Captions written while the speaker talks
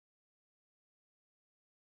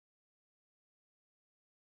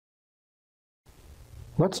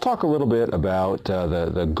Let's talk a little bit about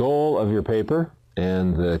the goal of your paper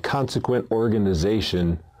and the consequent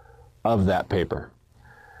organization of that paper.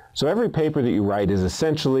 So every paper that you write is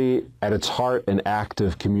essentially, at its heart, an act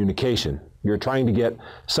of communication. You're trying to get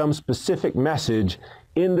some specific message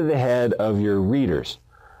into the head of your readers.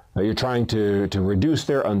 You're trying to reduce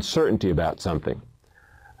their uncertainty about something.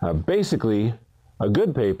 Basically, a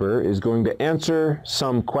good paper is going to answer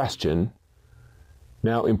some question.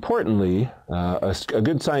 Now, importantly, a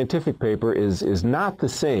good scientific paper is not the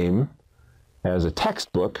same as a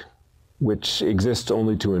textbook, which exists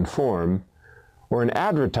only to inform, or an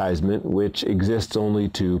advertisement, which exists only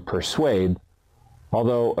to persuade,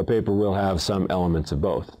 although a paper will have some elements of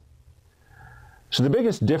both. So the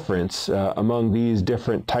biggest difference among these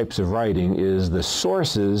different types of writing is the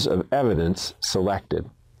sources of evidence selected.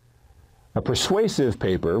 A persuasive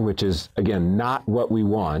paper, which is, again, not what we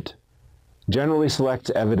want, generally selects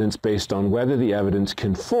evidence based on whether the evidence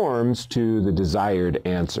conforms to the desired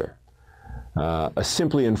answer. A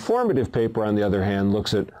simply informative paper, on the other hand,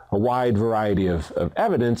 looks at a wide variety of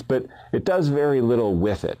evidence, but it does very little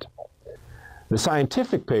with it. The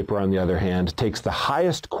scientific paper, on the other hand, takes the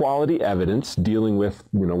highest quality evidence dealing with,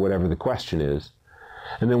 whatever the question is,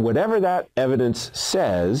 and then whatever that evidence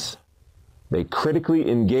says, they critically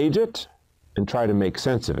engage it and try to make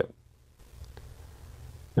sense of it.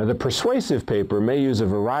 Now, the persuasive paper may use a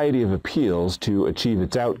variety of appeals to achieve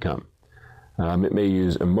its outcome. It may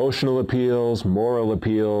use emotional appeals, moral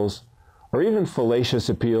appeals, or even fallacious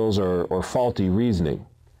appeals or faulty reasoning.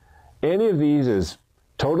 Any of these is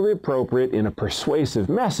totally appropriate in a persuasive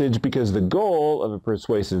message because the goal of a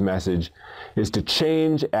persuasive message is to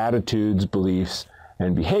change attitudes, beliefs,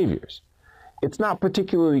 and behaviors. It's not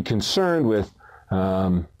particularly concerned with,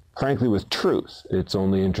 frankly, with truth. It's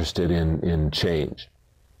only interested in change.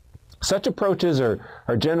 Such approaches are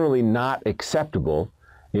generally not acceptable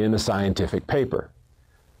in a scientific paper.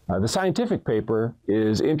 The scientific paper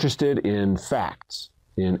is interested in facts,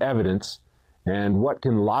 in evidence, and what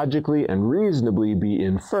can logically and reasonably be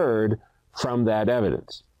inferred from that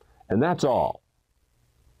evidence. And that's all.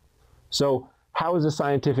 So how is a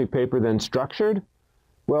scientific paper then structured?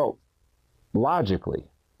 Well, logically,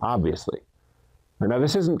 obviously. Now,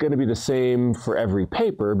 this isn't going to be the same for every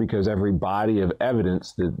paper because every body of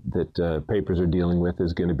evidence that papers are dealing with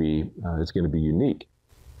is going to be unique.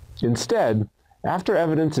 Instead, after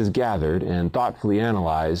evidence is gathered and thoughtfully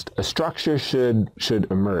analyzed, a structure should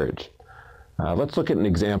emerge. Let's look at an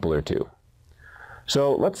example or two.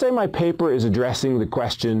 So let's say my paper is addressing the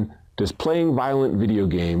question, does playing violent video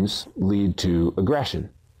games lead to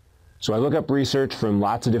aggression? So I look up research from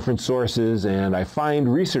lots of different sources, and I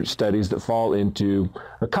find research studies that fall into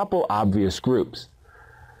a couple obvious groups.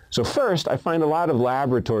 So first, I find a lot of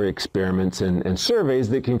laboratory experiments and surveys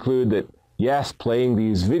that conclude that, yes, playing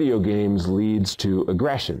these video games leads to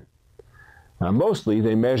aggression. Mostly,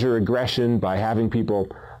 they measure aggression by having people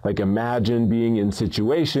imagine being in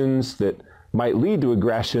situations that might lead to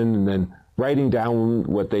aggression and then writing down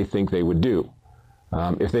what they think they would do.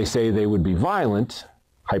 If they say they would be violent,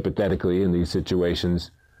 hypothetically in these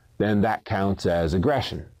situations, then that counts as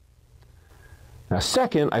aggression. Now,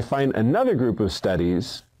 second, I find another group of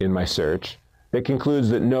studies in my search that concludes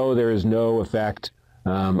that no, there is no effect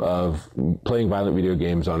of playing violent video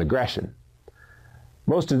games on aggression.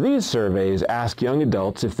 Most of these surveys ask young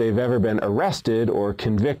adults if they've ever been arrested or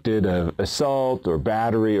convicted of assault or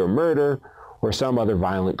battery or murder or some other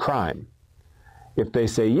violent crime. If they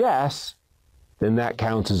say yes, then that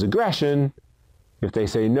counts as aggression. If they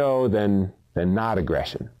say no, then not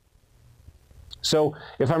aggression. So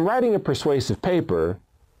if I'm writing a persuasive paper,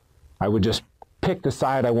 I would just pick the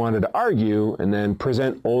side I wanted to argue and then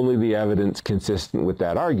present only the evidence consistent with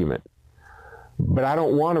that argument. But I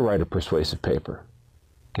don't want to write a persuasive paper.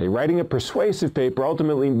 Okay, writing a persuasive paper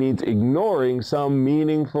ultimately means ignoring some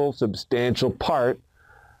meaningful, substantial part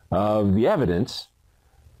of the evidence.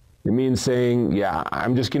 It means saying, yeah,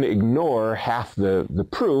 I'm just going to ignore half the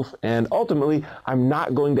proof, and ultimately, I'm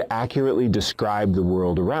not going to accurately describe the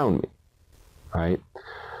world around me, right?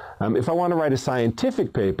 If I want to write a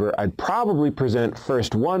scientific paper, I'd probably present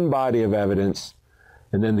first one body of evidence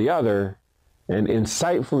and then the other, and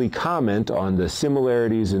insightfully comment on the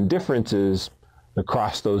similarities and differences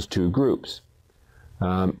across those two groups.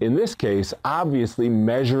 In this case, obviously,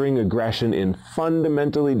 measuring aggression in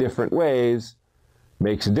fundamentally different ways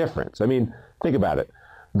makes a difference. I mean, think about it.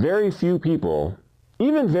 Very few people,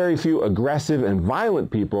 even very few aggressive and violent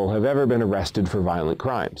people, have ever been arrested for violent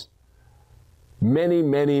crimes. Many,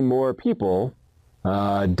 many more people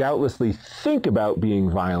doubtlessly think about being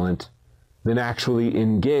violent than actually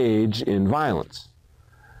engage in violence.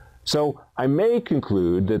 So I may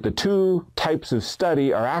conclude that the two types of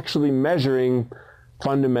study are actually measuring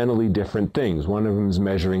fundamentally different things. One of them is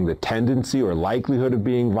measuring the tendency or likelihood of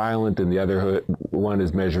being violent, and the other one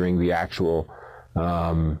is measuring the actual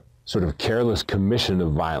sort of careless commission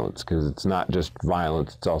of violence, because it's not just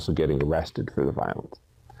violence, it's also getting arrested for the violence.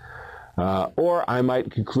 Or I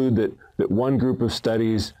might conclude that one group of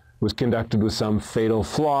studies was conducted with some fatal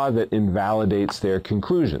flaw that invalidates their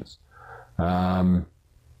conclusions. I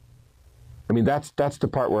mean, that's the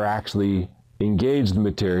part where I actually engage the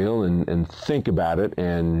material and think about it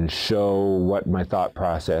and show what my thought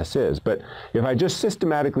process is. But if I just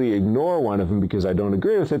systematically ignore one of them because I don't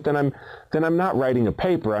agree with it, then I'm not writing a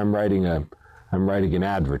paper. I'm writing an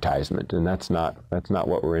advertisement, and that's not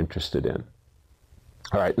what we're interested in.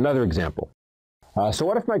 All right, another example. So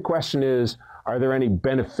what if my question is, are there any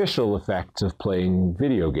beneficial effects of playing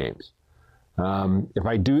video games? If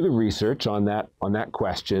I do the research on that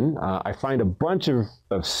question, I find a bunch of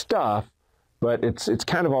stuff, but it's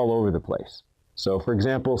kind of all over the place. So for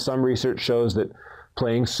example, some research shows that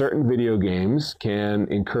playing certain video games can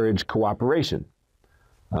encourage cooperation.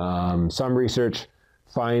 Some research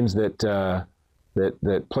finds that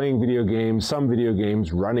playing video games, some video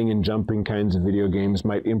games, running and jumping kinds of video games,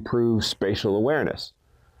 might improve spatial awareness.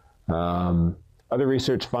 Other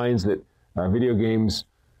research finds that video games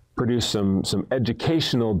produce some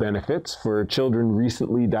educational benefits for children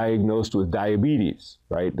recently diagnosed with diabetes,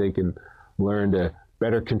 right? They can learn to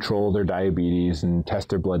better control their diabetes and test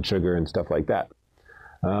their blood sugar and stuff like that.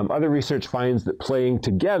 Other research finds that playing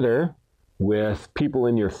together with people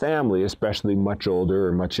in your family, especially much older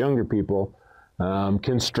or much younger people,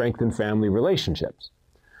 can strengthen family relationships.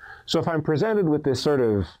 So if I'm presented with this sort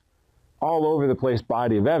of all over the place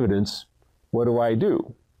body of evidence, what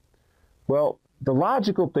do? Well, the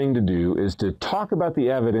logical thing to do is to talk about the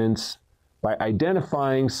evidence by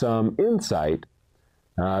identifying some insight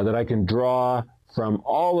that I can draw from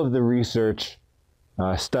all of the research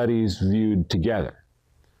studies viewed together.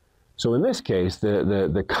 So in this case,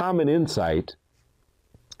 the common insight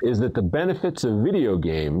is that the benefits of video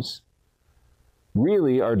games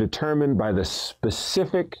really are determined by the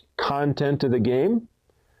specific content of the game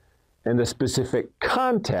and the specific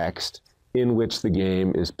context in which the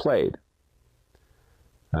game is played.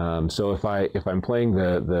 So if I'm playing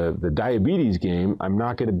the diabetes game, I'm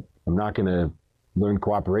not gonna learn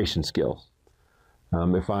cooperation skills.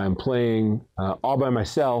 If I'm playing all by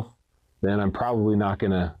myself, then I'm probably not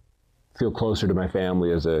gonna feel closer to my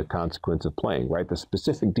family as a consequence of playing, right? The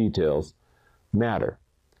specific details matter.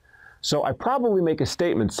 So I probably make a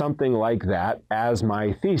statement something like that as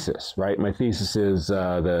my thesis, right? My thesis is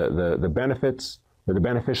the benefits or the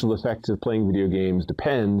beneficial effects of playing video games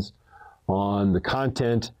depends on the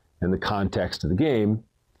content and the context of the game.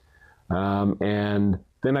 And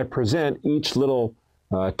then I present each little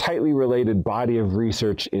tightly related body of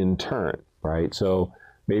research in turn, right? So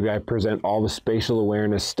maybe I present all the spatial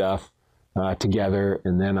awareness stuff together,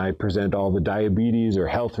 and then I present all the diabetes or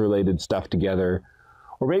health-related stuff together,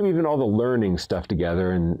 or maybe even all the learning stuff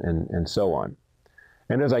together, and so on.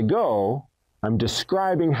 And as I go, I'm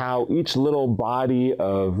describing how each little body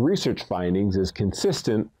of research findings is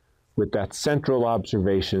consistent with that central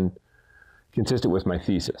observation, consistent with my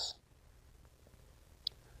thesis.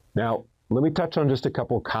 Now, let me touch on just a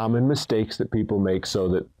couple common mistakes that people make so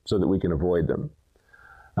that we can avoid them.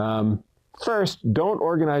 First, don't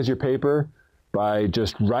organize your paper by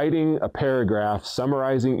just writing a paragraph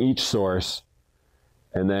summarizing each source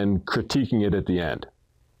and then critiquing it at the end.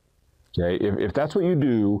 Okay, if that's what you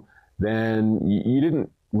do, then you didn't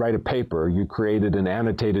write a paper, you created an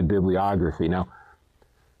annotated bibliography. Now,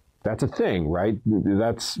 that's a thing, right?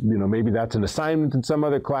 That's, maybe that's an assignment in some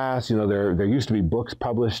other class. There used to be books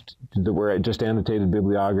published that were just annotated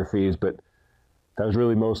bibliographies, but that was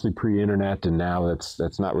really mostly pre-internet, and now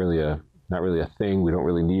that's not really a thing. We don't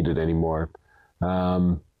really need it anymore.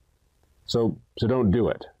 So don't do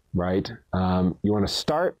it, right? You want to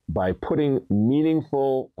start by putting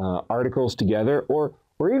meaningful articles together, or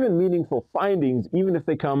even meaningful findings, even if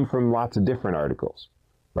they come from lots of different articles.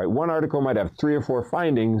 Right? One article might have 3 or 4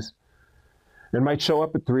 findings and might show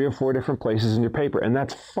up at 3 or 4 different places in your paper, and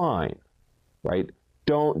that's fine, right?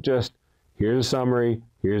 Don't just, here's a summary,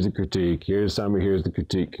 here's a critique, here's a summary, here's the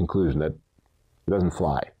critique, conclusion. That doesn't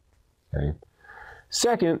fly, okay?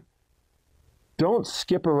 Second, don't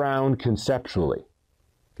skip around conceptually,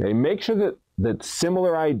 okay? Make sure that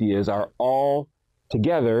similar ideas are all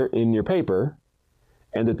together in your paper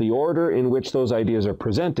and that the order in which those ideas are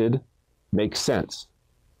presented makes sense.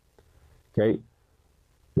 Okay,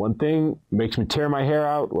 one thing makes me tear my hair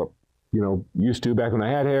out, used to back when I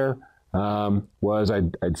had hair. was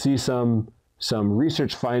I'd see some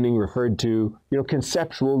research finding referred to,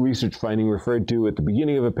 conceptual research finding referred to at the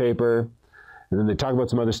beginning of a paper, and then they talk about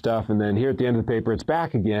some other stuff, and then here at the end of the paper, it's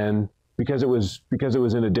back again because it was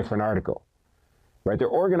in a different article, right? They're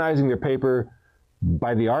organizing their paper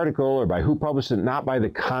by the article or by who published it, not by the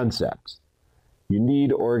concepts. You need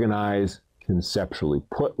to organize conceptually,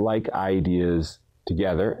 put like ideas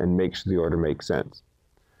together and make sure the order makes sense.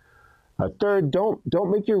 Third,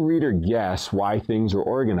 don't make your reader guess why things are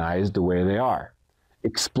organized the way they are.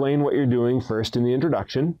 Explain what you're doing first in the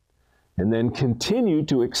introduction, and then continue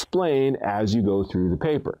to explain as you go through the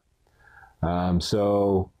paper.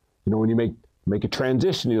 So, when you make a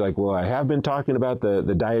transition, you're like, well, I have been talking about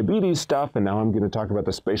the diabetes stuff, and now I'm going to talk about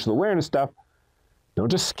the spatial awareness stuff.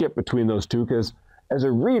 Don't just skip between those two, because as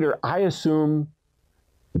a reader, I assume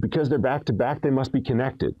that because they're back to back, they must be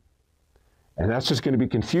connected. And that's just going to be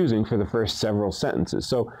confusing for the first several sentences.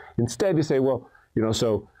 So instead you say, well,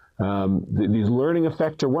 these learning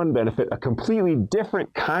effects are one benefit. A completely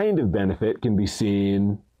different kind of benefit can be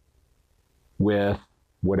seen with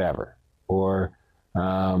whatever. Or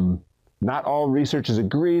not all researchers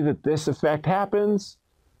agree that this effect happens.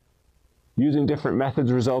 Using different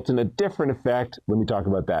methods results in a different effect. Let me talk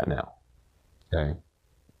about that now. Okay.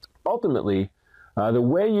 Ultimately, the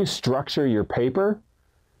way you structure your paper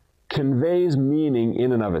conveys meaning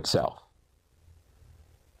in and of itself.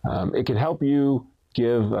 It can help you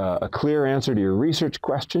give a clear answer to your research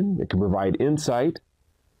question. It can provide insight,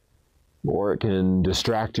 or it can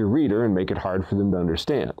distract your reader and make it hard for them to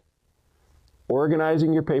understand.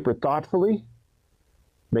 Organizing your paper thoughtfully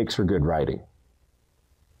makes for good writing.